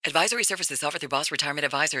Advisory services offered through Boss Retirement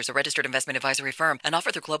Advisors, a registered investment advisory firm, and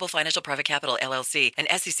offered through Global Financial Private Capital, LLC, an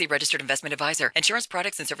SEC registered investment advisor. Insurance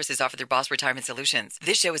products and services offered through Boss Retirement Solutions.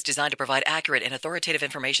 This show is designed to provide accurate and authoritative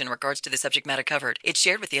information in regards to the subject matter covered. It's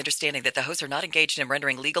shared with the understanding that the hosts are not engaged in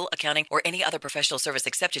rendering legal, accounting, or any other professional service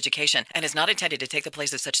except education, and is not intended to take the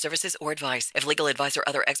place of such services or advice. If legal advice or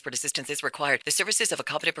other expert assistance is required, the services of a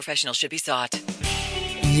competent professional should be sought.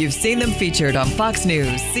 You've seen them featured on Fox News,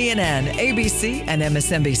 CNN, ABC, and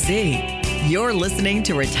MSNBC. You're listening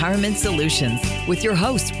to Retirement Solutions with your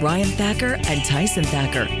hosts, Brian Thacker and Tyson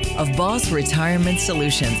Thacker of Boss Retirement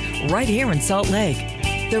Solutions, right here in Salt Lake.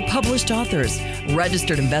 They're published authors,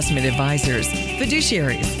 registered investment advisors,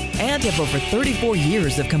 fiduciaries, and have over 34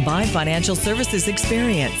 years of combined financial services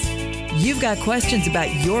experience. You've got questions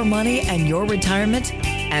about your money and your retirement,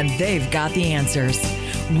 and they've got the answers.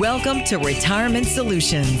 Welcome to Retirement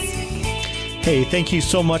Solutions. Hey, thank you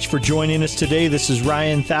so much for joining us today. This is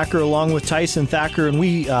Ryan Thacker along with Tyson Thacker, and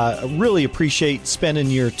we really appreciate spending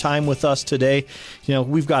your time with us today. You know,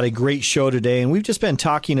 we've got a great show today, and we've just been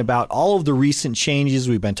talking about all of the recent changes.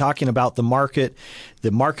 We've been talking about the market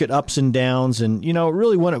ups and downs, and, you know,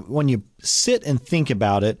 really when you sit and think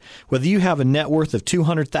about it, whether you have a net worth of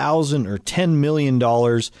 $200,000 or $10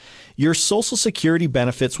 million, your Social Security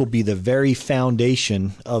benefits will be the very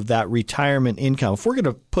foundation of that retirement income. If we're going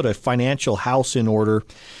to put a financial house in order,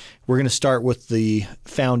 we're going to start with the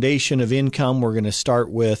foundation of income. We're going to start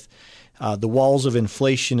with the walls of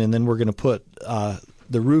inflation, and then we're going to put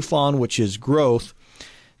the roof on, which is growth.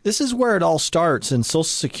 This is where it all starts, and Social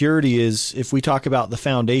Security is, if we talk about the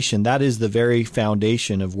foundation, that is the very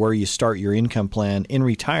foundation of where you start your income plan in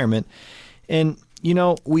retirement. And you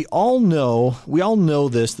know, we all know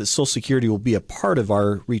this, that Social Security will be a part of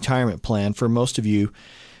our retirement plan for most of you.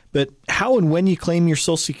 But how and when you claim your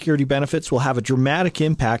Social Security benefits will have a dramatic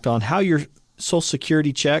impact on how your Social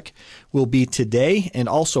Security check will be today and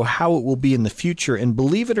also how it will be in the future. And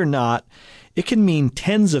believe it or not, it can mean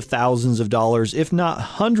tens of thousands of dollars, if not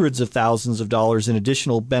hundreds of thousands of dollars in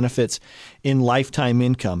additional benefits in lifetime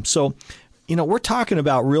income. So, you know, we're talking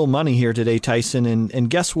about real money here today, Tyson. And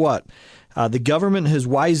guess what? The government has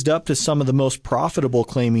wised up to some of the most profitable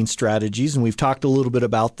claiming strategies, and we've talked a little bit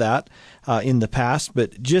about that in the past.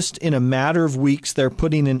 But just in a matter of weeks, they're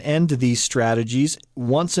putting an end to these strategies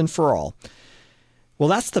once and for all. Well,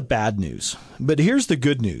 that's the bad news. But here's the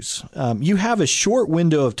good news. You have a short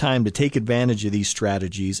window of time to take advantage of these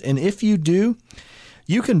strategies, and if you do,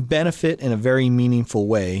 you can benefit in a very meaningful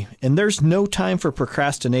way, and there's no time for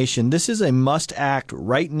procrastination. This is a must act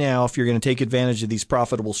right now if you're going to take advantage of these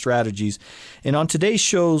profitable strategies. And on today's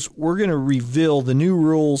shows, we're going to reveal the new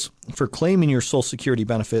rules for claiming your Social Security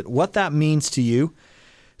benefit, what that means to you,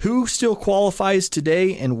 who still qualifies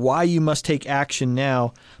today, and why you must take action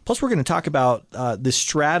now. Plus, we're going to talk about the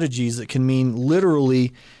strategies that can mean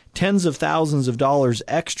literally tens of thousands of dollars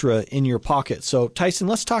extra in your pocket. So, Tyson,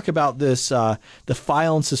 let's talk about this, the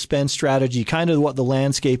file and suspend strategy, kind of what the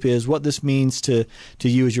landscape is, what this means to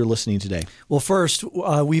you as you're listening today. Well, first,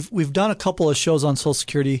 we've done a couple of shows on Social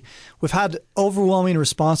Security. We've had overwhelming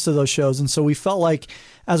response to those shows, and so we felt like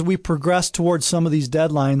as we progress towards some of these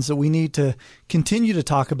deadlines that we need to continue to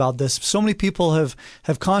talk about this. So many people have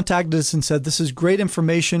contacted us and said, this is great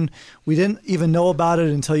information. We didn't even know about it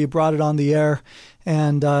until you brought it on the air.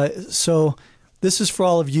 And so this is for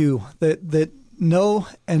all of you that know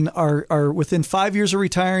and are within 5 years of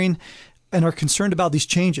retiring and are concerned about these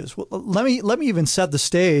changes. Well, let me even set the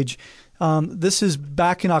stage. This is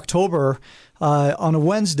back in October, on a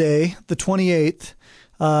Wednesday, the 28th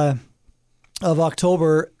of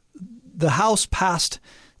October. The House passed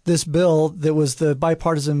this bill that was the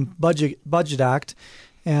Bipartisan Budget Act,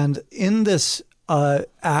 and in this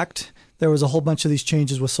act, there was a whole bunch of these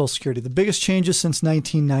changes with Social Security, the biggest changes since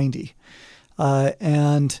 1990.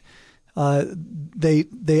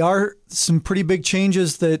 They are some pretty big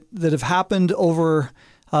changes that have happened over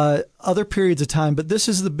other periods of time, but this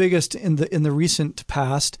is the biggest in the recent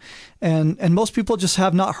past. And most people just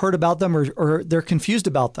have not heard about them or they're confused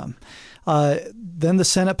about them. Then the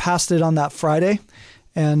Senate passed it on that Friday.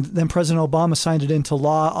 And then President Obama signed it into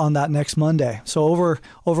law on that next Monday. So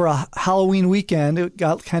over a Halloween weekend, it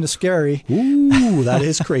got kind of scary. Ooh, that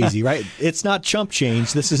is crazy, right? It's not chump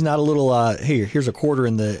change. This is not a little here's a quarter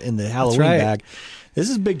in the Halloween bag. This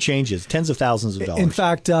is big changes, tens of thousands of dollars. In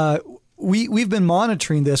fact, we've been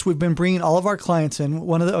monitoring this. We've been bringing all of our clients in.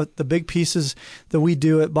 One of the big pieces that we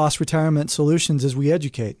do at Boss Retirement Solutions is we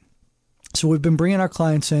educate. So we've been bringing our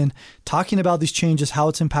clients in, talking about these changes, how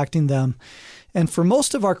it's impacting them. And for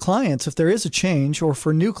most of our clients, if there is a change, or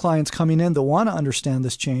for new clients coming in that want to understand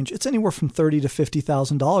this change, it's anywhere from $30,000 to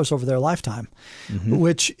 $50,000 over their lifetime,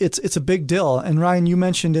 which it's a big deal. And Ryan, you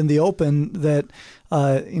mentioned in the open that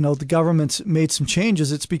the government's made some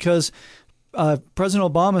changes. It's because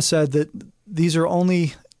President Obama said that these are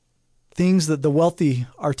only things that the wealthy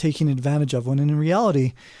are taking advantage of. When in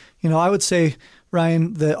reality, I would say,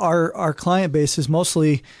 Ryan, that our client base is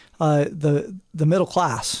mostly the middle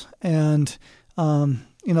class, and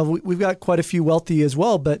we've got quite a few wealthy as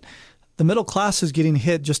well, but the middle class is getting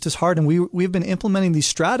hit just as hard, and we've been implementing these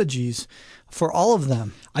strategies for all of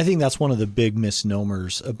them. I think that's one of the big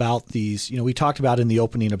misnomers about these. We talked about in the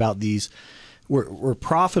opening about these were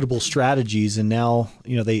profitable strategies, and now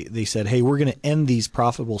they said, hey, we're going to end these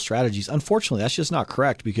profitable strategies. Unfortunately, that's just not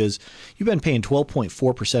correct, because you've been paying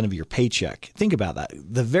 12.4% of your paycheck. Think about that.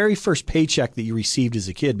 The very first paycheck that you received as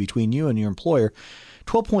a kid, between you and your employer,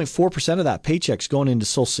 12.4% of that paycheck's going into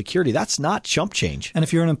Social Security. That's not chump change. And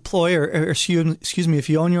if you're an employer, or excuse me, if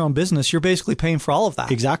you own your own business, you're basically paying for all of that.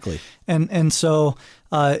 Exactly. And so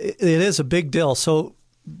it is a big deal. So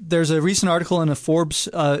there's a recent article in Forbes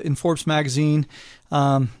magazine,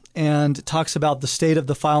 and it talks about the state of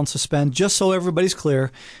the file and suspend. Just so everybody's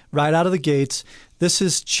clear, right out of the gates, this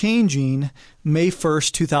is changing May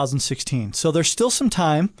 1st, 2016. So there's still some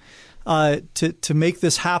time to make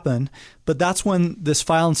this happen, but that's when this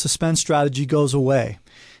file and suspend strategy goes away.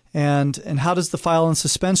 And how does the file and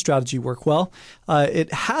suspend strategy work? Well,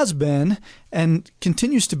 it has been and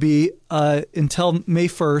continues to be until May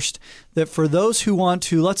 1st that for those who want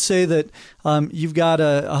to, let's say that you've got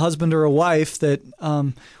a husband or a wife that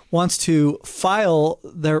wants to file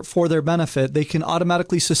for their benefit, they can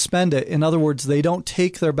automatically suspend it. In other words, they don't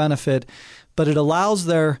take their benefit, but it allows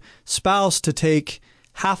their spouse to take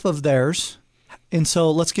half of theirs. And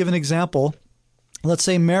so let's give an example. Let's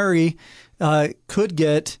say Mary could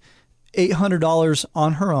get $800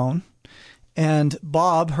 on her own, and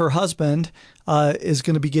Bob, her husband, is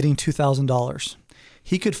going to be getting $2,000.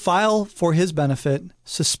 He could file for his benefit,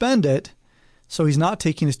 suspend it, so he's not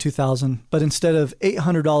taking his $2,000, but instead of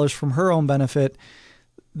 $800 from her own benefit,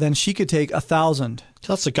 then she could take $1,000.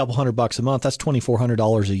 So that's a couple $100 a month. That's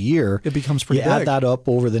 $2,400 a year. It becomes pretty big. Add that up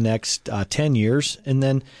over the next 10 years, and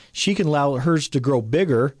then she can allow hers to grow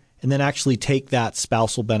bigger, and then actually take that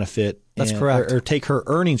spousal benefit. That's correct. Or take her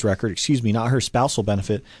earnings record, not her spousal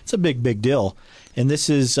benefit. It's a big, big deal. And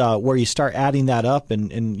this is where you start adding that up,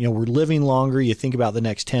 and we're living longer. You think about the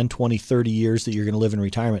next 10, 20, 30 years that you're going to live in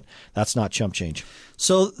retirement. That's not chump change.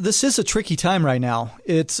 So this is a tricky time right now.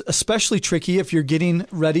 It's especially tricky if you're getting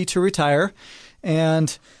ready to retire.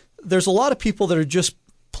 And there's a lot of people that are just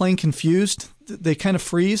plain confused. They kind of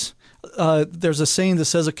freeze. There's a saying that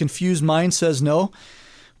says a confused mind says no.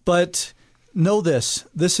 But know this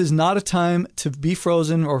is not a time to be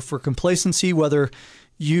frozen or for complacency, whether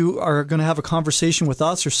you are going to have a conversation with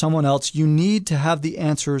us or someone else. You need to have the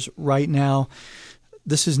answers right now.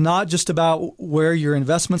 This is not just about where your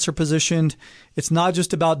investments are positioned. It's not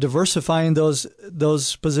just about diversifying those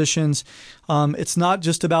positions. It's not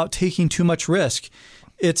just about taking too much risk.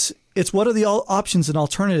 It's what are the options and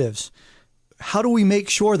alternatives? How do we make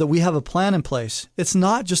sure that we have a plan in place? It's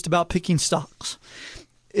not just about picking stocks.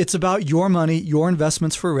 It's about your money, your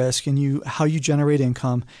investments for risk, and how you generate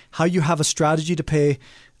income, how you have a strategy to pay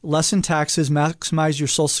less in taxes, maximize your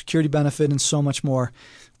Social Security benefit, and so much more.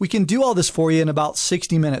 We can do all this for you in about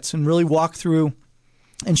 60 minutes and really walk through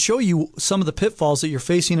and show you some of the pitfalls that you're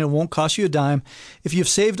facing, and it won't cost you a dime. If you've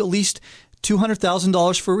saved at least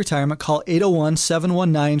 $200,000 for retirement, call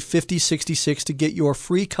 801-719-5066 to get your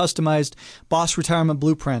free customized Boss Retirement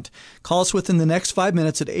Blueprint. Call us within the next 5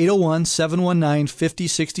 minutes at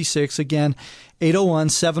 801-719-5066. Again,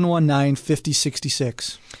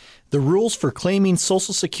 801-719-5066. The rules for claiming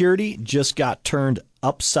Social Security just got turned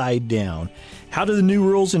upside down. How do the new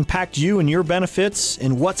rules impact you and your benefits?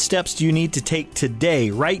 And what steps do you need to take today,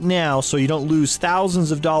 right now, so you don't lose thousands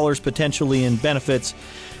of dollars potentially in benefits?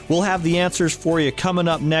 We'll have the answers for you coming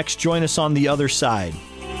up next. Join us on the other side.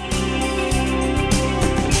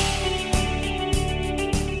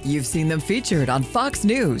 You've seen them featured on Fox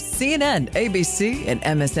News, CNN, ABC, and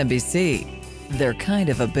MSNBC. They're kind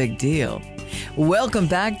of a big deal. Welcome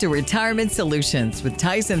back to Retirement Solutions with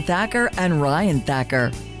Tyson Thacker and Ryan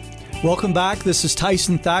Thacker. Welcome back. This is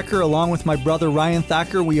Tyson Thacker along with my brother Ryan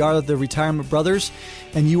Thacker. We are the Retirement Brothers,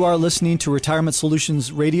 and you are listening to Retirement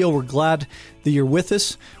Solutions Radio. We're glad that you're with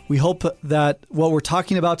us. We hope that what we're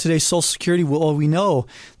talking about today, Social Security, well, we know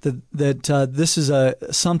that this is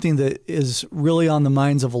something that is really on the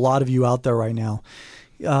minds of a lot of you out there right now.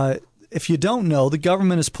 if you don't know, the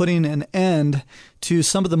government is putting an end to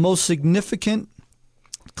some of the most significant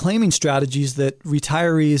claiming strategies that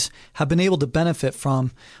retirees have been able to benefit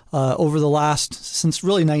from since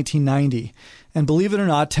really 1990. And believe it or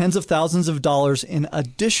not, tens of thousands of dollars in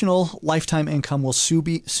additional lifetime income will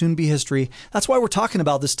soon be history. That's why we're talking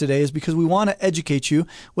about this today, is because we want to educate you,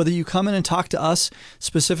 whether you come in and talk to us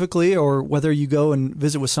specifically or whether you go and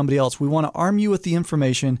visit with somebody else. We want to arm you with the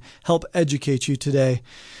information, help educate you today.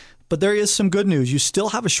 But there is some good news. You still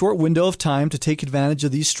have a short window of time to take advantage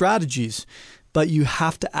of these strategies, but you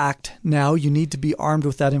have to act now. You need to be armed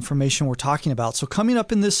with that information we're talking about. So coming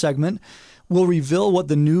up in this segment, we'll reveal what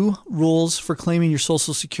the new rules for claiming your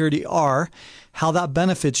Social Security are, how that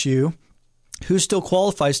benefits you, who still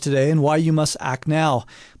qualifies today, and why you must act now,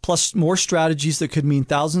 plus more strategies that could mean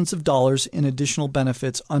thousands of dollars in additional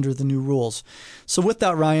benefits under the new rules. So with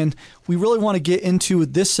that, Ryan, we really want to get into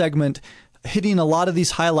this segment, hitting a lot of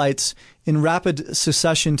these highlights in rapid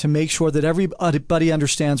succession to make sure that everybody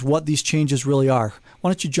understands what these changes really are. Why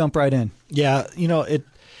don't you jump right in? Yeah,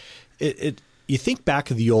 you think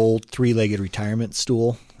back of the old three-legged retirement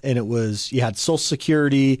stool, and you had Social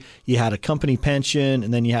Security, you had a company pension,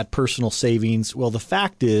 and then you had personal savings. Well, the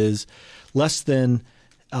fact is less than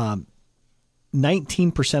 19%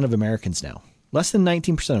 of Americans now, less than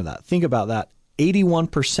 19% of that, think about that,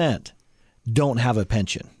 81% don't have a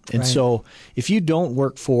pension. And so if you don't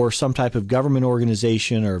work for some type of government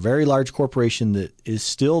organization or a very large corporation that is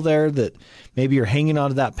still there, that maybe you're hanging on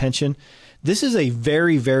to that pension, this is a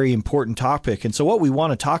very, very important topic. And so what we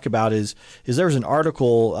want to talk about is there was an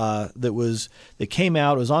article that came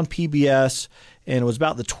out. It was on PBS, and it was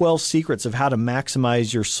about the 12 secrets of how to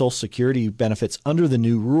maximize your Social Security benefits under the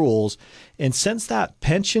new rules. And since that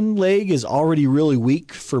pension leg is already really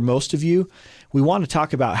weak for most of you, we want to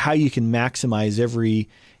talk about how you can maximize every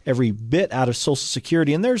bit out of Social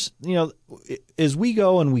Security. And there's, as we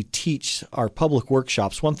go and we teach our public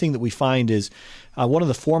workshops, one thing that we find is one of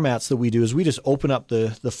the formats that we do is we just open up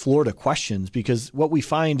the floor to questions, because what we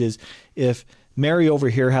find is if Mary over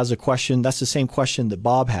here has a question, that's the same question that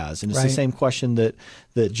Bob has, and it's the same question that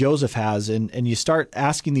Joseph has, and you start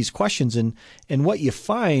asking these questions, and what you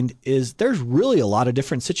find is there's really a lot of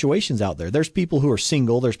different situations out there. There's people who are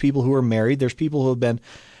single, there's people who are married, there's people who have been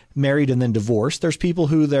married and then divorced. There's people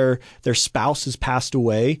who their spouse has passed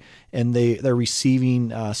away and they're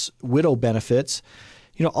receiving widow benefits.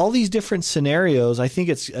 All these different scenarios. I think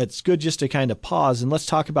it's good just to kind of pause and let's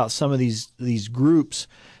talk about some of these groups,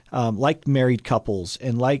 like married couples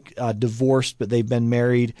and like divorced, but they've been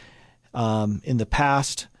married in the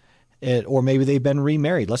past, or maybe they've been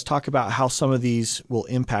remarried. Let's talk about how some of these will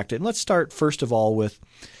impact it. And let's start first of all with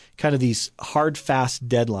kind of these hard, fast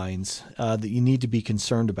deadlines that you need to be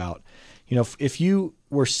concerned about. If you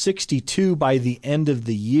were 62 by the end of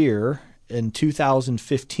the year in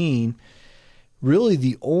 2015,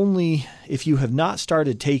 really if you have not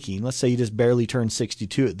started taking, let's say you just barely turned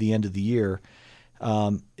 62 at the end of the year,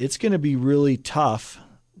 it's going to be really tough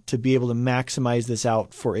to be able to maximize this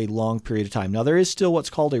out for a long period of time. Now, there is still what's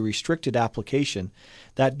called a restricted application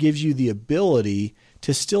that gives you the ability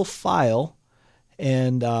to still file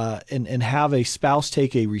and have a spouse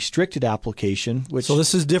take a restricted application. So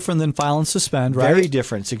this is different than file and suspend, right? Very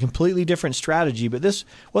different. It's a completely different strategy. But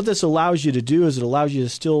what this allows you to do is it allows you to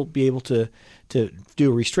still be able to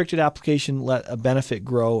do a restricted application, let a benefit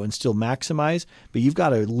grow, and still maximize. But you've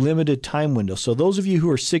got a limited time window. So those of you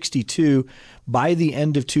who are 62 by the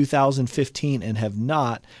end of 2015 and have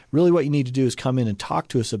not, really what you need to do is come in and talk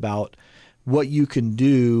to us about what you can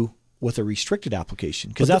do with a restricted application,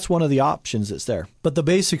 because that's one of the options that's there. But the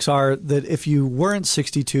basics are that if you weren't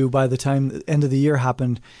 62 by the time the end of the year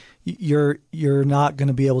happened, you're not going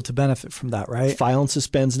to be able to benefit from that, right? File and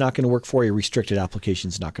suspend's not going to work for you. Restricted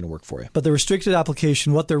application's not going to work for you. But the restricted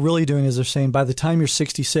application, what they're really doing is they're saying by the time you're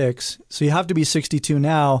 66, so you have to be 62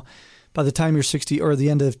 now, by the time you're 60 or the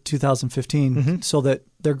end of 2015, so that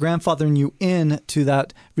they're grandfathering you in to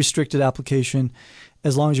that restricted application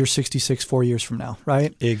as long as you're 66 4 years from now,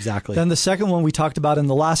 right? Exactly. Then the second one we talked about in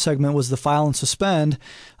the last segment was the file and suspend,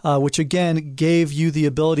 which again gave you the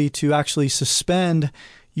ability to actually suspend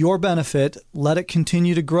your benefit, let it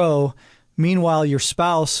continue to grow. Meanwhile, your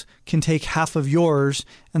spouse can take half of yours.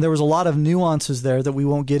 And there was a lot of nuances there that we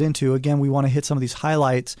won't get into. Again, we want to hit some of these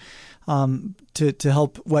highlights to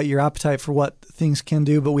help whet your appetite for what things can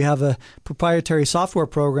do. But we have a proprietary software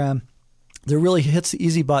program that really hits the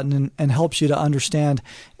easy button and helps you to understand,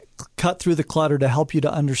 cut through the clutter to help you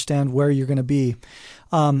to understand where you're going to be.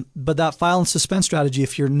 But that file and suspend strategy,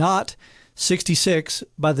 if you're not 66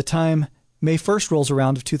 by the time May 1st rolls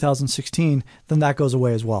around of 2016, then that goes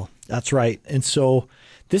away as well. That's right. And so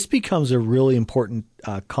this becomes a really important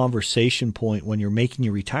conversation point when you're making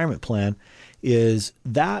your retirement plan, is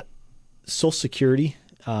that Social Security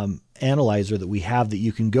analyzer that we have that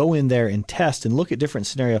you can go in there and test and look at different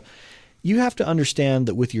scenarios. You have to understand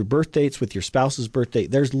that with your birth dates, with your spouse's birth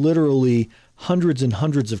date, there's literally hundreds and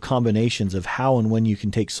hundreds of combinations of how and when you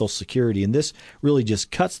can take Social Security. And this really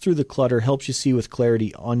just cuts through the clutter, helps you see with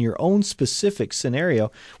clarity on your own specific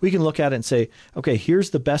scenario. We can look at it and say, okay,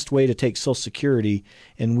 here's the best way to take Social Security,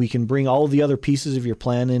 and we can bring all the other pieces of your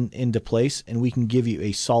plan into place, and we can give you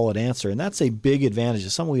a solid answer. And that's a big advantage.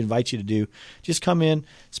 It's something we invite you to do. Just come in,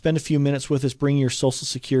 spend a few minutes with us, bring your Social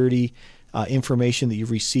Security information that you've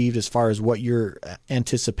received as far as what your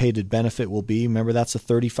anticipated benefit will be. Remember, that's a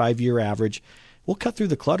 35-year average. We'll cut through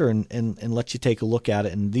the clutter and let you take a look at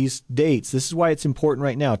it. And these dates, this is why it's important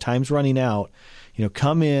right now. Time's running out.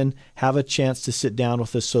 Come in, have a chance to sit down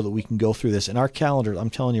with us so that we can go through this. And our calendar, I'm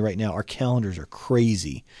telling you right now, our calendars are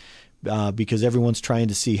crazy. Because everyone's trying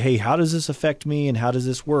to see, hey, how does this affect me and how does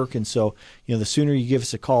this work? And so, the sooner you give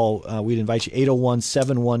us a call, we'd invite you,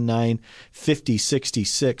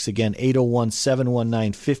 801-719-5066. Again,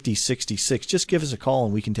 801-719-5066. Just give us a call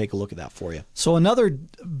and we can take a look at that for you. So another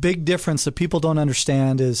big difference that people don't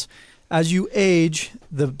understand is as you age,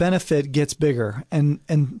 the benefit gets bigger.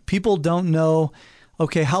 And people don't know,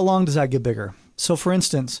 okay, how long does that get bigger? So for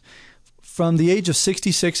instance, from the age of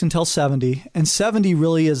 66 until 70, and 70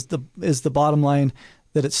 really is the bottom line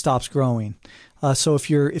that it stops growing. So if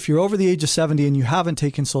you're over the age of 70 and you haven't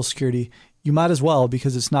taken Social Security, you might as well,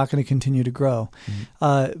 because it's not going to continue to grow.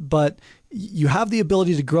 Mm-hmm. But you have the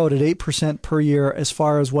ability to grow it at 8% per year as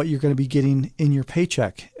far as what you're going to be getting in your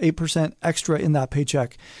paycheck, 8% extra in that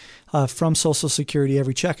paycheck from Social Security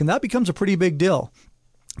every check. And that becomes a pretty big deal.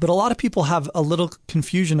 But a lot of people have a little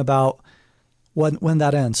confusion about when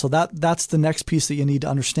that ends. So that's the next piece that you need to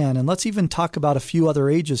understand. And let's even talk about a few other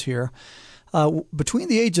ages here. Between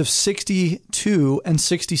the age of 62 and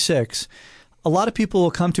 66, a lot of people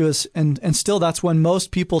will come to us, and still that's when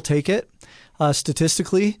most people take it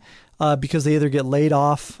statistically, because they either get laid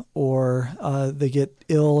off or they get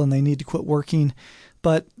ill and they need to quit working.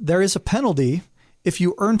 But there is a penalty if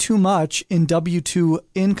you earn too much in W-2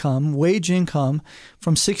 income, wage income,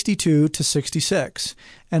 from 62 to 66.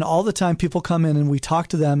 And all the time people come in and we talk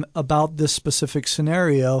to them about this specific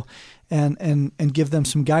scenario and give them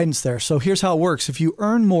some guidance there. So here's how it works. If you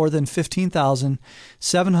earn more than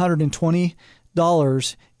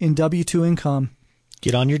 $15,720 in W-2 income,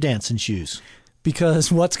 get on your dancing shoes.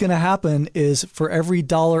 Because what's going to happen is for every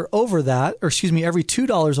dollar over that, every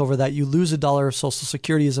 $2 over that, you lose $1 of Social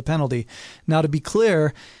Security as a penalty. Now, to be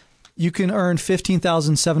clear, you can earn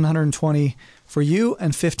 $15,720 for you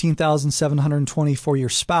and $15,720 for your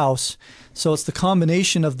spouse. So it's the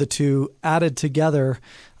combination of the two added together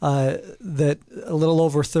that a little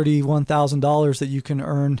over $31,000 that you can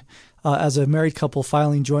earn as a married couple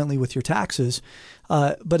filing jointly with your taxes.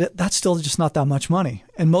 But that's still just not that much money.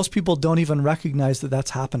 And most people don't even recognize that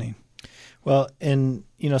that's happening. Well, and,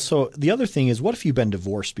 so the other thing is, what if you've been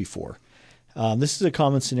divorced before? This is a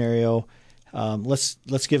common scenario.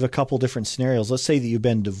 Let's give a couple different scenarios. Let's say that you've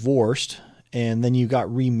been divorced and then you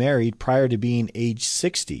got remarried prior to being age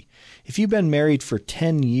 60. If you've been married for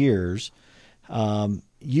 10 years,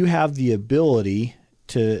 you have the ability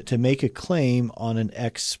to make a claim on an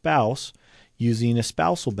ex-spouse using a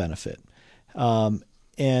spousal benefit.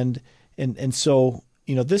 And so,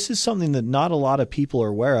 this is something that not a lot of people are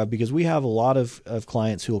aware of, because we have a lot of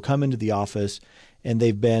clients who will come into the office and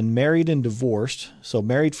they've been married and divorced. So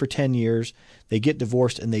married for 10 years, they get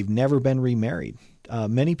divorced and they've never been remarried.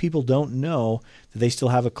 Many people don't know that they still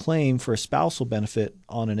have a claim for a spousal benefit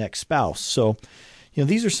on an ex-spouse. So,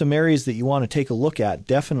 these are some areas that you want to take a look at,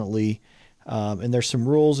 definitely. And there's some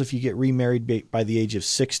rules if you get remarried by the age of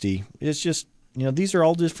 60. It's just, these are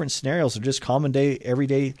all different scenarios. They're just common day,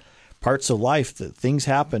 everyday parts of life that things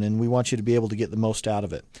happen, and we want you to be able to get the most out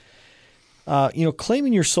of it.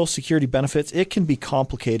 Claiming your Social Security benefits, it can be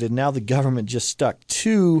complicated. Now the government just stuck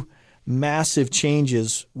two massive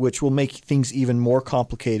changes, which will make things even more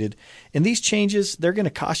complicated. And these changes, they're going to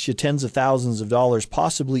cost you tens of thousands of dollars,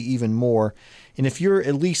 possibly even more. And if you're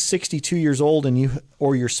at least 62 years old and you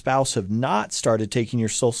or your spouse have not started taking your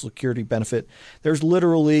Social Security benefit, there's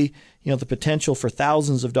literally, the potential for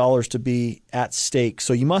thousands of dollars to be at stake.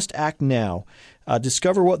 So you must act now.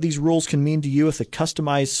 Discover what these rules can mean to you with a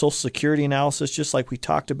customized Social Security analysis, just like we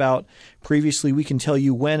talked about previously. We can tell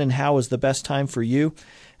you when and how is the best time for you.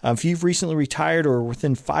 If you've recently retired or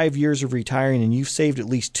within 5 years of retiring and you've saved at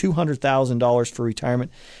least $200,000 for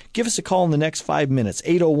retirement, give us a call in the next 5 minutes,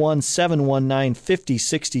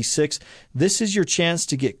 801-719-5066. This is your chance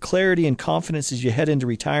to get clarity and confidence as you head into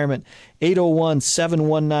retirement.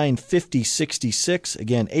 801-719-5066.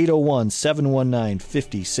 Again,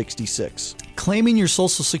 801-719-5066. Claiming your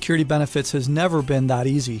Social Security benefits has never been that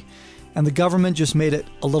easy, and the government just made it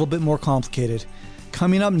a little bit more complicated.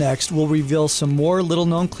 Coming up next, we'll reveal some more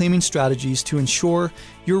little-known claiming strategies to ensure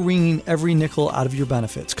you're wringing every nickel out of your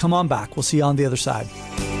benefits. Come on back. We'll see you on the other side.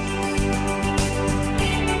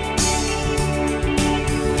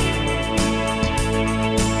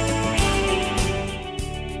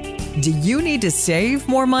 Do you need to save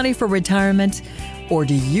more money for retirement? Or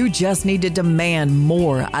do you just need to demand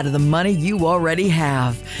more out of the money you already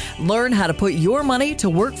have? Learn how to put your money to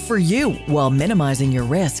work for you while minimizing your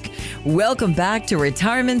risk. Welcome back to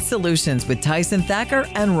Retirement Solutions with Tyson Thacker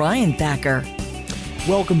and Ryan Thacker.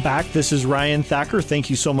 Welcome back. This is Ryan Thacker. Thank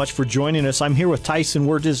you so much for joining us. I'm here with Tyson.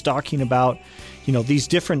 We're just talking about, these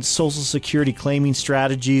different Social Security claiming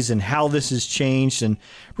strategies and how this has changed and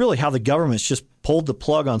really how the government's just pulled the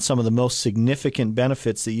plug on some of the most significant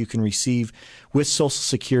benefits that you can receive with Social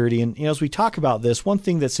Security. And, as we talk about this, one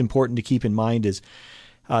thing that's important to keep in mind is,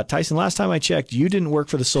 Tyson, last time I checked, you didn't work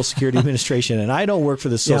for the Social Security Administration, and I don't work for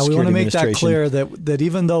the Social Security Administration. Yeah, we want to make that clear that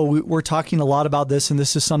even though we're talking a lot about this, and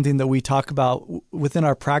this is something that we talk about within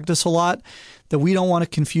our practice a lot, that we don't want to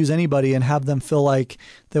confuse anybody and have them feel like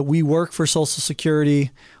that we work for Social Security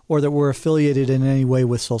or that we're affiliated in any way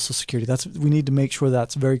with Social Security. We need to make sure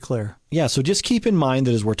that's very clear. Yeah, so just keep in mind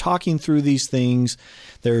that as we're talking through these things,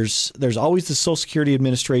 there's always the Social Security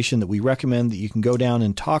Administration that we recommend that you can go down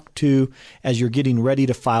and talk to as you're getting ready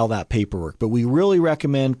to file that paperwork. But we really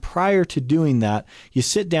recommend prior to doing that, you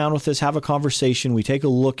sit down with us, have a conversation. We take a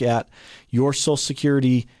look at your Social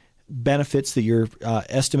Security benefits that you're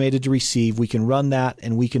estimated to receive. We can run that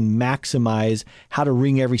and we can maximize how to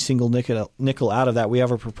wring every single nickel out of that. We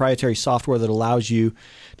have a proprietary software that allows you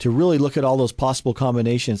to really look at all those possible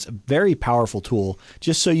combinations. A very powerful tool,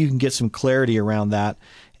 just so you can get some clarity around that.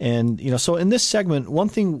 And, so in this segment, one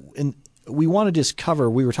thing we want to just cover,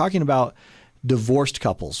 we were talking about divorced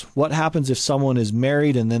couples. What happens if someone is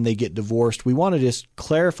married and then they get divorced? We want to just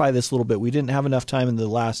clarify this a little bit. We didn't have enough time in the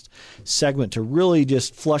last segment to really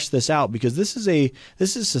just flush this out because this is a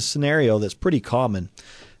scenario that's pretty common,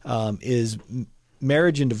 is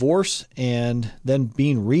marriage and divorce and then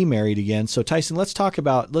being remarried again. So Tyson, let's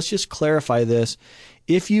just clarify this.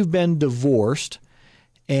 If you've been divorced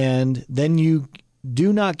and then you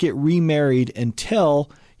do not get remarried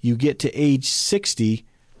until you get to age 60,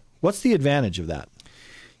 what's the advantage of that?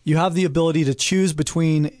 You have the ability to choose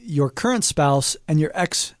between your current spouse and your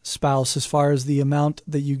ex-spouse as far as the amount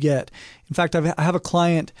that you get. In fact, I have a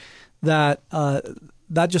client that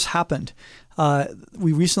just happened.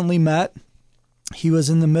 We recently met. He was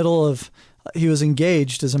he was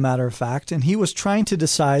engaged, as a matter of fact, and he was trying to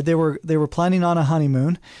decide. They were planning on a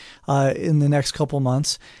honeymoon in the next couple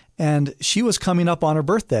months, and she was coming up on her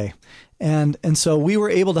birthday. And so we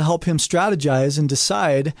were able to help him strategize and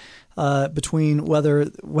decide between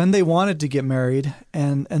when they wanted to get married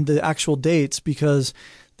and the actual dates, because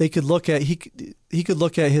they could look at he could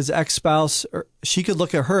look at his ex-spouse, or she could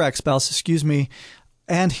look at her ex-spouse,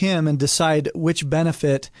 and him, and decide which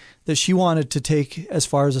benefit that she wanted to take as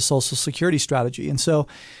far as a Social Security strategy. And so,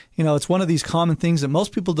 it's one of these common things that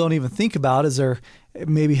most people don't even think about as they're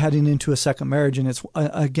maybe heading into a second marriage. And it's,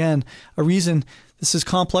 again, a reason this is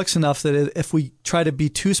complex enough that if we try to be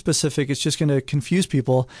too specific, it's just going to confuse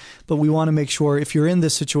people. But we want to make sure if you're in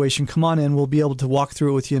this situation, come on in. We'll be able to walk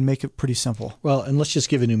through it with you and make it pretty simple. Well, and let's just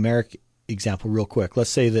give a numeric example real quick.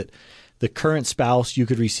 Let's say that the current spouse, you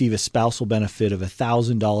could receive a spousal benefit of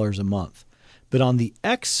 $1,000 a month. But on the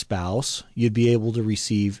ex-spouse, you'd be able to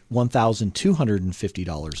receive $1,250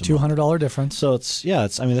 a month. $200 difference. So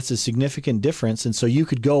that's a significant difference. And so you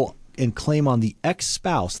could go and claim on the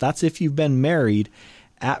ex-spouse. That's if you've been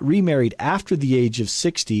remarried after the age of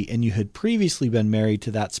 60 and you had previously been married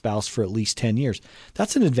to that spouse for at least 10 years.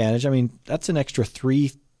 That's an advantage. That's an extra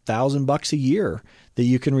 $3,000 a year that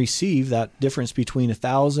you can receive. That difference between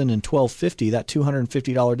 $1,000 and $1,250, that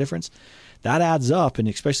 $250 difference, that adds up. And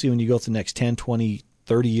especially when you go to the next 10, 20,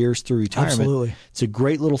 30 years through retirement. Absolutely. It's a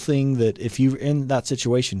great little thing that if you're in that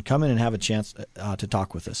situation, come in and have a chance to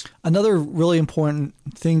talk with us. Another really important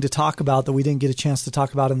thing to talk about that we didn't get a chance to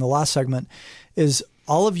talk about in the last segment is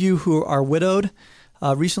all of you who are widowed,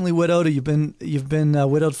 recently widowed, or you've been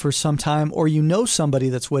widowed for some time, or you know somebody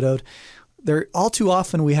that's widowed. There, all too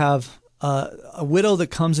often we have a widow that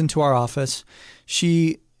comes into our office.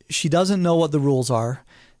 She doesn't know what the rules are,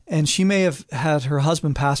 and she may have had her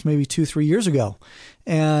husband pass maybe 2-3 years ago,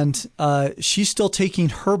 and she's still taking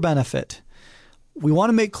her benefit. We want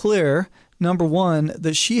to make clear, number one,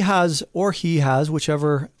 that she has, or he has,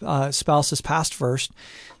 whichever spouse has passed first,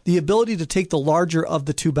 the ability to take the larger of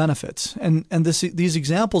the two benefits. And these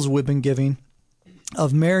examples we've been giving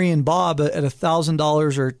of Mary and Bob at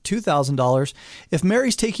 $1,000 or $2,000, if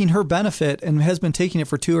Mary's taking her benefit and has been taking it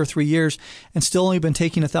for 2 or 3 years and still only been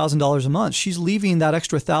taking $1,000 a month, she's leaving that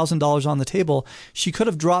extra $1,000 on the table. She could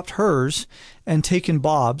have dropped hers and taken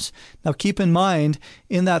Bob's. Now, keep in mind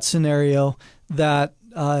in that scenario that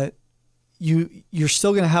you're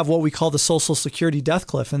still going to have what we call the Social Security death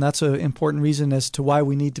cliff, and that's an important reason as to why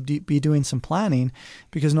we need to be doing some planning,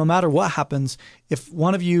 because no matter what happens, if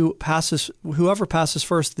one of you passes, whoever passes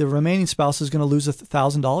first, the remaining spouse is going to lose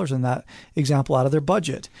 $1,000 in that example out of their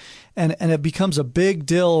budget. And it becomes a big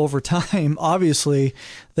deal over time, obviously,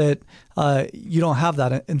 that you don't have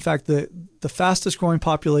that. In fact, the fastest growing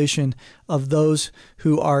population of those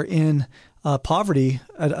who are in poverty,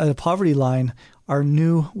 at a poverty line, are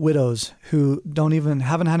new widows who haven't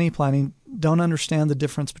had any planning, don't understand the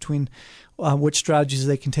difference between which strategies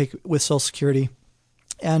they can take with Social Security.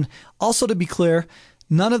 And also, to be clear,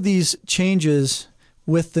 none of these changes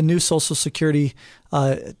with the new Social Security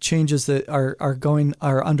changes that are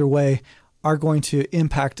underway are going to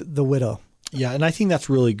impact the widow. Yeah, and I think that's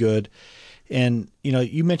really good. And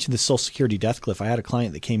you mentioned the Social Security death cliff. I had a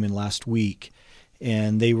client that came in last week,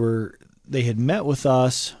 and they had met with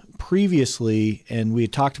us previously, and we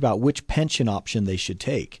had talked about which pension option they should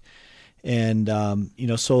take. And,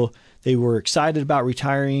 so they were excited about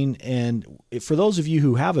retiring. And for those of you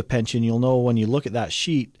who have a pension, you'll know when you look at that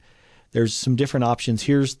sheet, there's some different options.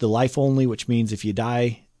 Here's the life only, which means if you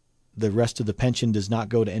die, the rest of the pension does not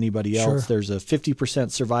go to anybody else. Sure. There's a 50%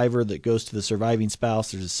 survivor that goes to the surviving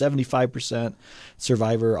spouse. There's a 75%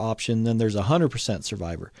 survivor option. Then there's a 100%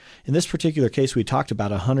 survivor. In this particular case, we talked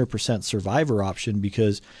about a 100% survivor option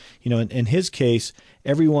because, in his case,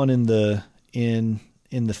 everyone in the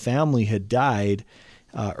family had died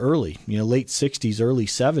early, late 60s, early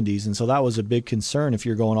 70s. And so that was a big concern if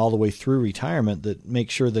you're going all the way through retirement, that make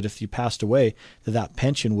sure that if you passed away, that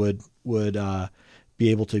pension would be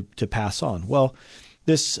able to pass on. Well,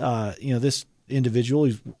 this individual,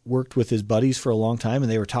 he's worked with his buddies for a long time,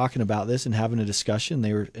 and they were talking about this and having a discussion.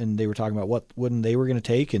 They were talking about what they were going to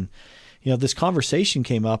take, and this conversation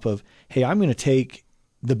came up of, hey, I'm going to take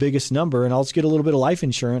the biggest number, and I'll just get a little bit of life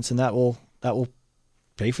insurance, and that will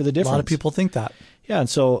pay for the difference. A lot of people think that. Yeah, and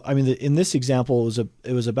so in this example,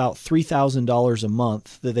 it was about $3,000 a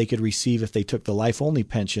month that they could receive if they took the life only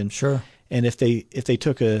pension. Sure. And if they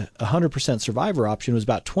took a 100% survivor option, it was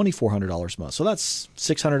about $2,400 a month. So that's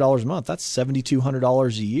 $600 a month. That's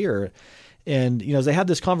 $7,200 a year. And as they had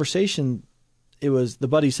this conversation, the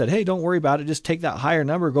buddy said, "Hey, don't worry about it. Just take that higher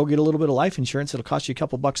number. Go get a little bit of life insurance. It'll cost you a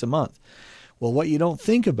couple bucks a month." Well, what you don't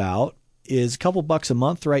think about is a couple bucks a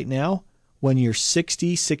month right now, when you're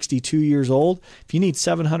 60, 62 years old, if you need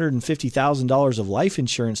 $750,000 of life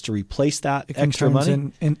insurance to replace that extra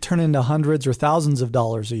money, and turn into hundreds or thousands of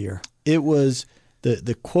dollars a year. It was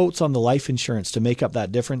the quotes on the life insurance to make up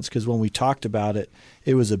that difference, because when we talked about it,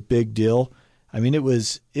 it was a big deal. It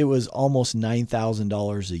was almost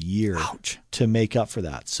 $9,000 a year. Ouch. To make up for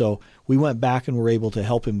that. So we went back and were able to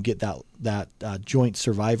help him get that joint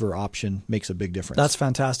survivor option. Makes a big difference. That's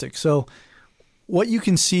fantastic. So what you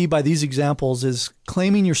can see by these examples is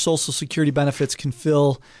claiming your Social Security benefits can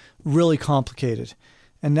feel really complicated.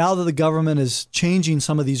 And now that the government is changing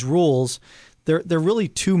some of these rules, they're really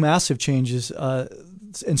two massive changes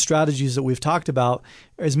and strategies that we've talked about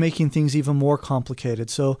is making things even more complicated.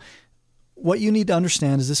 So what you need to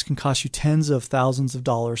understand is this can cost you tens of thousands of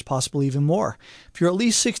dollars, possibly even more. If you're at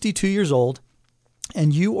least 62 years old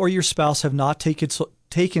and you or your spouse have not taken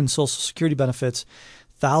Social Security benefits,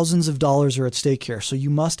 Thousands of dollars are at stake here, so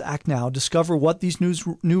you must act now. Discover what these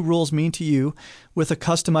new rules mean to you with a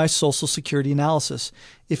customized Social Security analysis.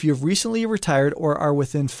 If you've recently retired or are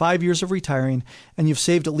within 5 years of retiring and you've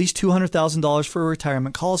saved at least $200,000 for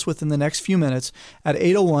retirement, call us within the next few minutes at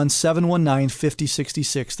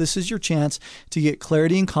 801-719-5066. This is your chance to get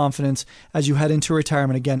clarity and confidence as you head into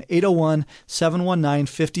retirement. Again,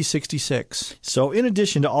 801-719-5066. So in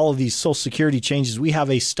addition to all of these Social Security changes, we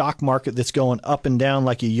have a stock market that's going up and down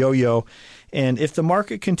like a yo-yo. And if the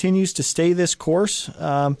market continues to stay this course,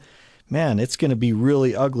 man, it's going to be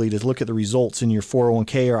really ugly to look at the results in your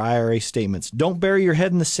 401k or IRA statements. Don't bury your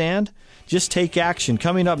head in the sand. Just take action.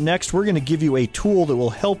 Coming up next, we're going to give you a tool that will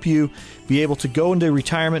help you be able to go into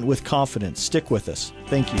retirement with confidence. Stick with us.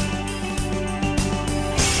 Thank you.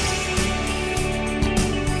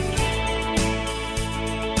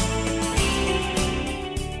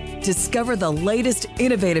 Discover the latest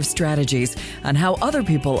innovative strategies on how other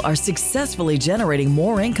people are successfully generating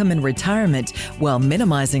more income in retirement while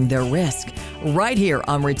minimizing their risk. Right here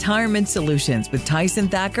on Retirement Solutions with Tyson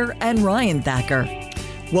Thacker and Ryan Thacker.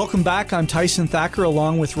 Welcome back. I'm Tyson Thacker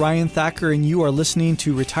along with Ryan Thacker, and you are listening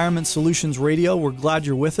to Retirement Solutions Radio. We're glad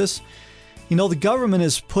you're with us. You know, the government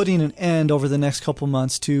is putting an end over the next couple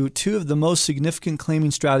months to two of the most significant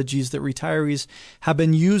claiming strategies that retirees have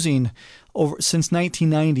been using since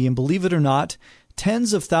 1990. And believe it or not,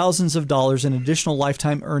 tens of thousands of dollars in additional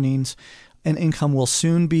lifetime earnings and income will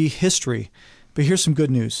soon be history. But here's some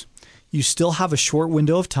good news. You still have a short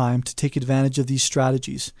window of time to take advantage of these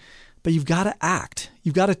strategies. But you've got to act.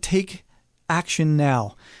 You've got to take action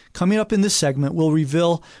now. Coming up in this segment, we'll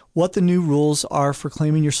reveal what the new rules are for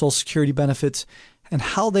claiming your Social Security benefits and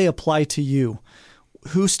how they apply to you,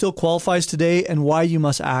 who still qualifies today, and why you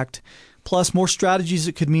must act, plus more strategies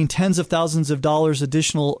that could mean tens of thousands of dollars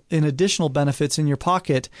additional benefits in your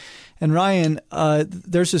pocket. And Ryan,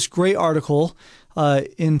 there's this great article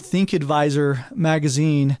in Think Advisor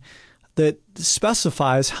magazine that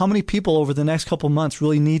specifies how many people over the next couple months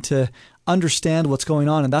really need to understand what's going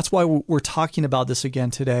on. And that's why we're talking about this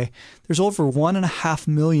again today. There's over 1.5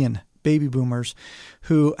 million baby boomers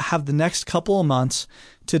who have the next couple of months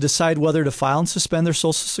to decide whether to file and suspend their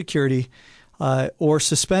Social Security or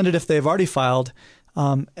suspend it if they've already filed.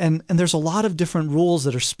 And there's a lot of different rules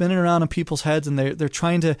that are spinning around in people's heads, and they're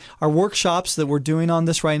trying to, our workshops that we're doing on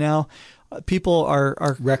this right now, people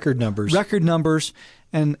are record numbers.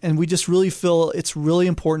 And we just really feel it's really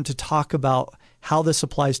important to talk about how this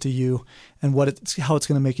applies to you and how it's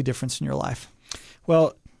going to make a difference in your life.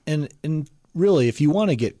 Well, and really, if you want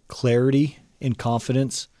to get clarity and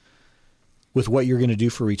confidence with what you're going to do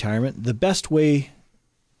for retirement, the best way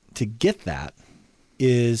to get that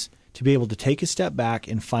is to be able to take a step back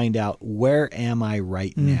and find out, where am I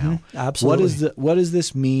right now? Absolutely. What does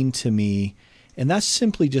this mean to me? And that's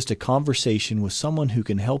simply just a conversation with someone who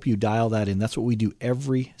can help you dial that in. That's what we do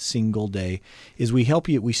every single day, is we help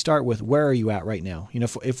you. We start with, where are you at right now? You know,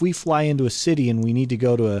 if we fly into a city and we need to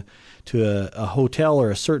go to a hotel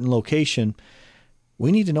or a certain location,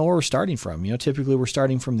 we need to know where we're starting from. You know, typically we're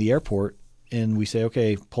starting from the airport and we say,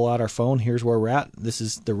 okay, pull out our phone. Here's where we're at. This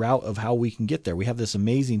is the route of how we can get there. We have this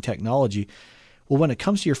amazing technology. Well, when it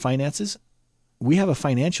comes to your finances, we have a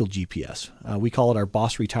financial GPS. We call it our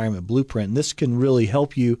Boss Retirement Blueprint. And this can really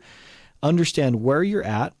help you understand where you're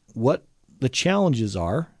at, what the challenges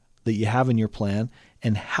are that you have in your plan,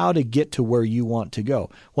 and how to get to where you want to go.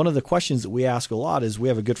 One of the questions that we ask a lot is, we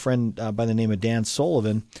have a good friend by the name of Dan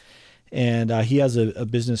Sullivan, and he has a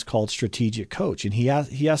business called Strategic Coach. And he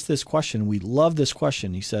asked this question. We love this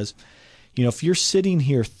question. He says, you know, if you're sitting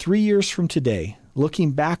here 3 years from today,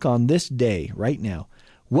 looking back on this day right now,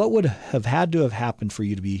 what would have had to have happened for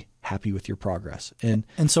you to be happy with your progress? And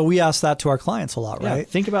so we ask that to our clients a lot, right?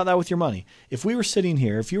 Think about that with your money. If we were sitting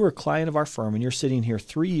here, if you were a client of our firm and you're sitting here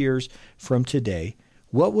 3 years from today,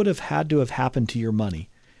 what would have had to have happened to your money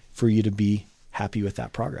for you to be happy with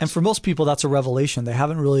that progress? And for most people, that's a revelation. They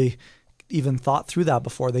haven't really even thought through that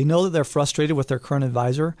before. They know that they're frustrated with their current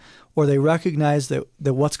advisor, or they recognize that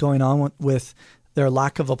what's going on with their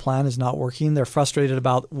lack of a plan is not working. They're frustrated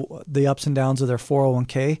about the ups and downs of their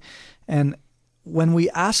 401k. And when we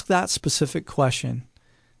ask that specific question,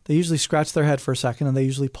 they usually scratch their head for a second and they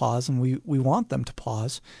usually pause, and we want them to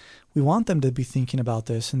pause. We want them to be thinking about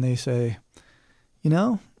this, and they say, you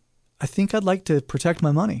know, I think I'd like to protect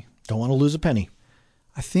my money. Don't want to lose a penny.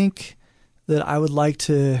 I think that I would like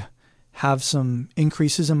to have some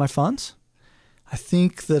increases in my funds. I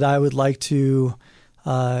think that I would like to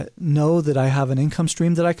know that I have an income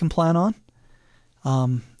stream that I can plan on.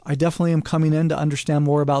 I definitely am coming in to understand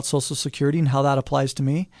more about Social Security and how that applies to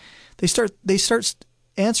me. They start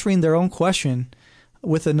answering their own question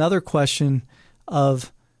with another question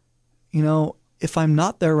of, if I'm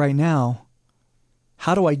not there right now,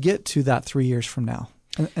 how do I get to that 3 years from now?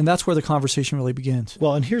 And that's where the conversation really begins.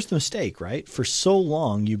 Well, and here's the mistake, right? For so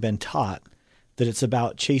long, you've been taught that it's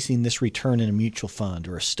about chasing this return in a mutual fund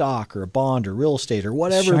or a stock or a bond or real estate or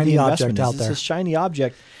whatever shiny the object investment is. out there. It's a shiny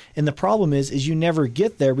object. And the problem is you never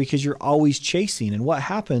get there because you're always chasing. And what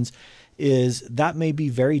happens is that may be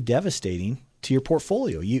very devastating to your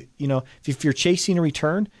portfolio. If you're chasing a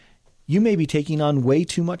return, you may be taking on way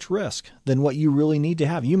too much risk than what you really need to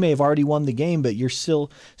have. You may have already won the game, but you're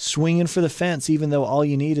still swinging for the fence, even though all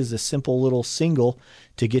you need is a simple little single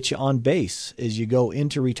to get you on base as you go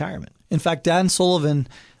into retirement. In fact, Dan Sullivan,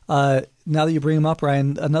 now that you bring him up,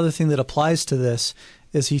 Ryan, another thing that applies to this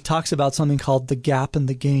is he talks about something called the gap and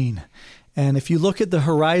the gain. And if you look at the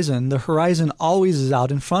horizon always is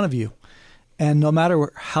out in front of you. And no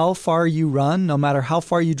matter how far you run, no matter how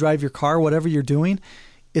far you drive your car, whatever you're doing,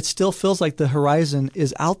 it still feels like the horizon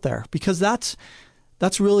is out there, because that's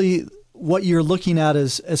really what you're looking at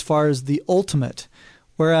as far as the ultimate.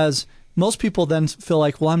 Whereas most people then feel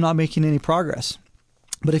like, well, I'm not making any progress.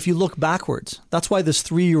 But if you look backwards, that's why this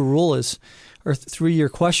 3-year rule is, or 3-year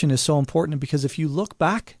question is so important, because if you look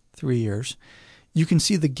back 3 years, you can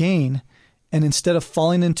see the gain. And instead of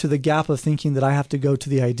falling into the gap of thinking that I have to go to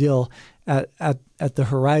the ideal at the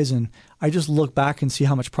horizon, I just look back and see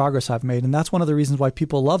how much progress I've made. And that's one of the reasons why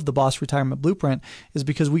people love the Boss Retirement Blueprint, is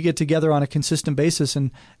because we get together on a consistent basis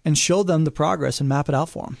and show them the progress and map it out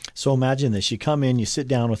for them. So imagine this. You come in, you sit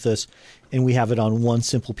down with us, and we have it on one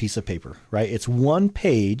simple piece of paper, right? It's one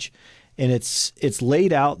page, and it's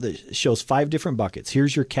laid out that shows 5 different buckets.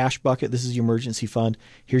 Here's your cash bucket. This is your emergency fund.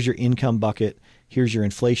 Here's your income bucket. Here's your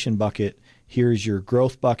inflation bucket. Here's your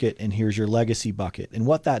growth bucket, and here's your legacy bucket. And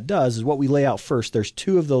what that does is what we lay out first. There's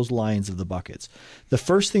 2 of those lines of the buckets. The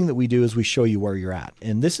first thing that we do is we show you where you're at.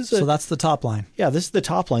 And this is so that's the top line. Yeah, this is the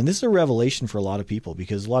top line. This is a revelation for a lot of people,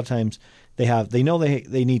 because a lot of times they know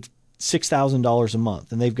they need $6,000 a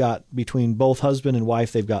month, and they've got, between both husband and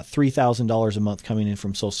wife, they've got $3,000 a month coming in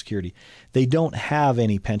from Social Security. They don't have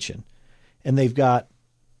any pension, and they've got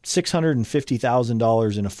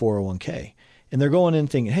 $650,000 in a 401k. And they're going in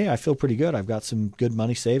thinking, hey, I feel pretty good. I've got some good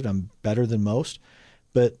money saved. I'm better than most.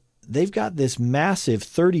 But they've got this massive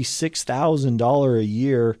 $36,000 a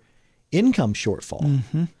year income shortfall.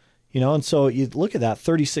 Mm-hmm. And so you look at that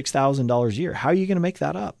 $36,000 a year. How are you going to make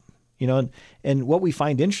that up? And what we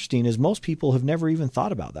find interesting is most people have never even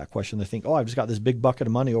thought about that question. They think, oh, I've just got this big bucket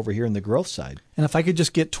of money over here in the growth side. And if I could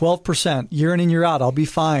just get 12% year in and year out, I'll be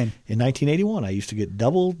fine. In 1981, I used to get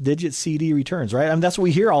double-digit CD returns, right? I mean, that's what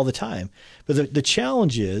we hear all the time. But the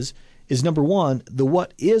challenge is number one, the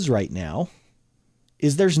what is right now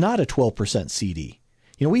is there's not a 12% CD.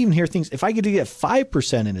 We even hear things, if I could get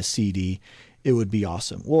 5% in a CD, it would be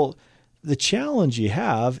awesome. Well, the challenge you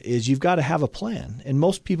have is you've got to have a plan. And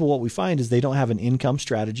most people, what we find is they don't have an income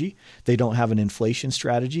strategy. They don't have an inflation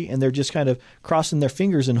strategy. And they're just kind of crossing their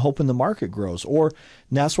fingers and hoping the market grows. And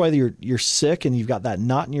that's why you're sick and you've got that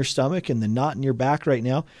knot in your stomach and the knot in your back right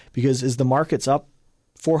now, because as the market's up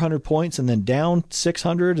 400 points and then down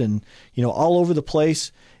 600 and, all over the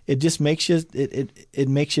place, it just makes you, it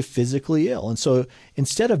makes you physically ill. And so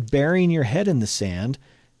instead of burying your head in the sand,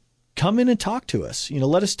 come in and talk to us.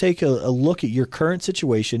 Let us take a look at your current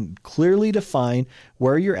situation, clearly define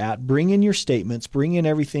where you're at, bring in your statements, bring in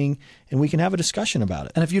everything, and we can have a discussion about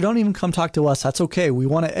it. And if you don't even come talk to us, that's okay. We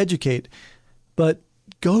want to educate, but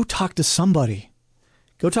go talk to somebody.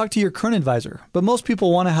 Go talk to your current advisor. But most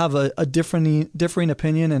people want to have a differing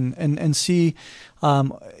opinion and see,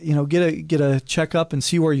 get a checkup and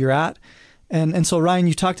see where you're at. And so, Ryan,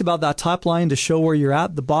 you talked about that top line to show where you're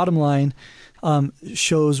at. The bottom line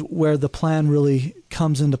shows where the plan really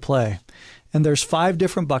comes into play. And there's 5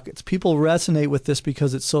 different buckets. People resonate with this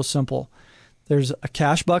because it's so simple. There's a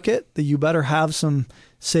cash bucket that you better have some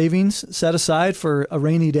savings set aside for a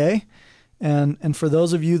rainy day. And for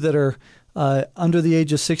those of you that are under the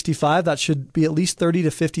age of 65, that should be at least $30,000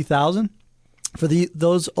 to $50,000. For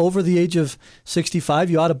those over the age of 65,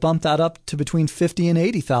 you ought to bump that up to between $50,000 and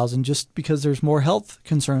 $80,000, just because there's more health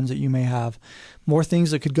concerns that you may have, more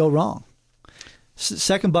things that could go wrong.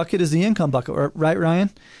 Second bucket is the income bucket, right,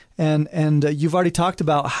 Ryan? And you've already talked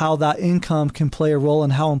about how that income can play a role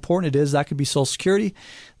and how important it is. That could be Social Security,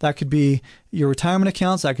 that could be your retirement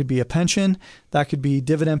accounts, that could be a pension, that could be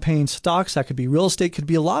dividend-paying stocks, that could be real estate, could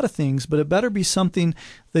be a lot of things. But it better be something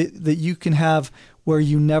that you can have where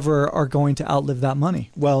you never are going to outlive that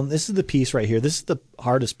money. Well, this is the piece right here. This is the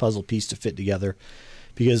hardest puzzle piece to fit together,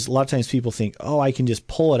 Because a lot of times people think, oh, I can just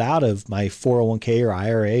pull it out of my 401k or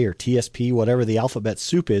IRA or TSP, whatever the alphabet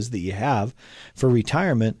soup is that you have for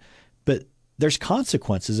retirement. But there's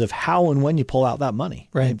consequences of how and when you pull out that money.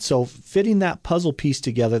 Right. And so fitting that puzzle piece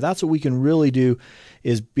together, that's what we can really do,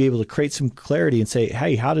 is be able to create some clarity and say,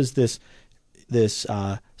 hey, how does this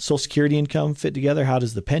Social Security income fit together? How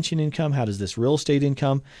does the pension income? How does this real estate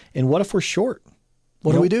income? And what if we're short?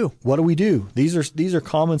 What do we do? What do we do? These are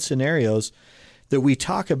common scenarios that we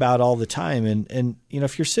talk about all the time. And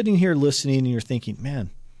if you're sitting here listening and you're thinking, man,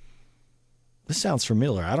 this sounds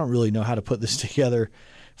familiar, I don't really know how to put this together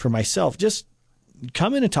for myself, just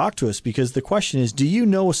come in and talk to us, because the question is, do you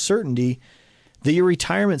know a certainty that your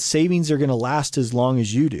retirement savings are going to last as long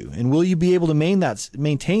as you do? And will you be able to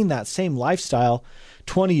maintain that same lifestyle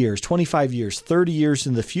 20 years, 25 years, 30 years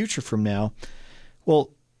in the future from now? Well,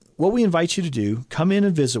 what we invite you to do, come in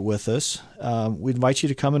and visit with us. We invite you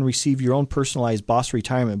to come and receive your own personalized Boss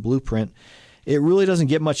Retirement Blueprint. It really doesn't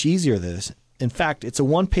get much easier than this. In fact, it's a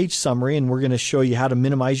one-page summary, and we're going to show you how to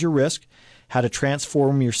minimize your risk, how to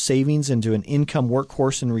transform your savings into an income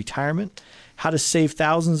workhorse in retirement, how to save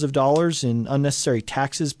thousands of dollars in unnecessary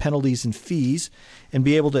taxes, penalties, and fees, and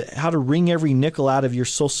how to wring every nickel out of your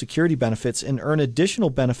Social Security benefits and earn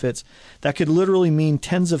additional benefits that could literally mean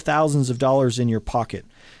tens of thousands of dollars in your pocket.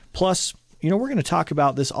 Plus, we're going to talk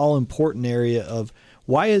about this all-important area of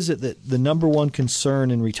why is it that the number one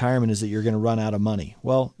concern in retirement is that you're going to run out of money?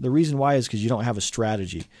 Well, the reason why is because you don't have a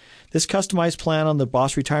strategy. This customized plan on the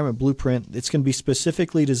Boss Retirement Blueprint, it's going to be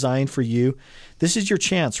specifically designed for you. This is your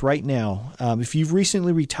chance right now. If you've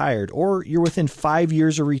recently retired or you're within 5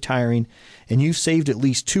 years of retiring and you've saved at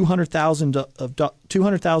least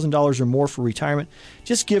 $200,000 or more for retirement,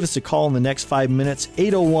 just give us a call in the next 5 minutes,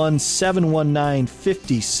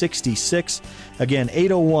 801-719-5066. Again,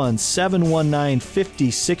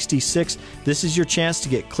 801-719-5066. This is your chance to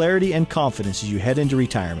get clarity and confidence as you head into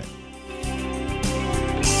retirement.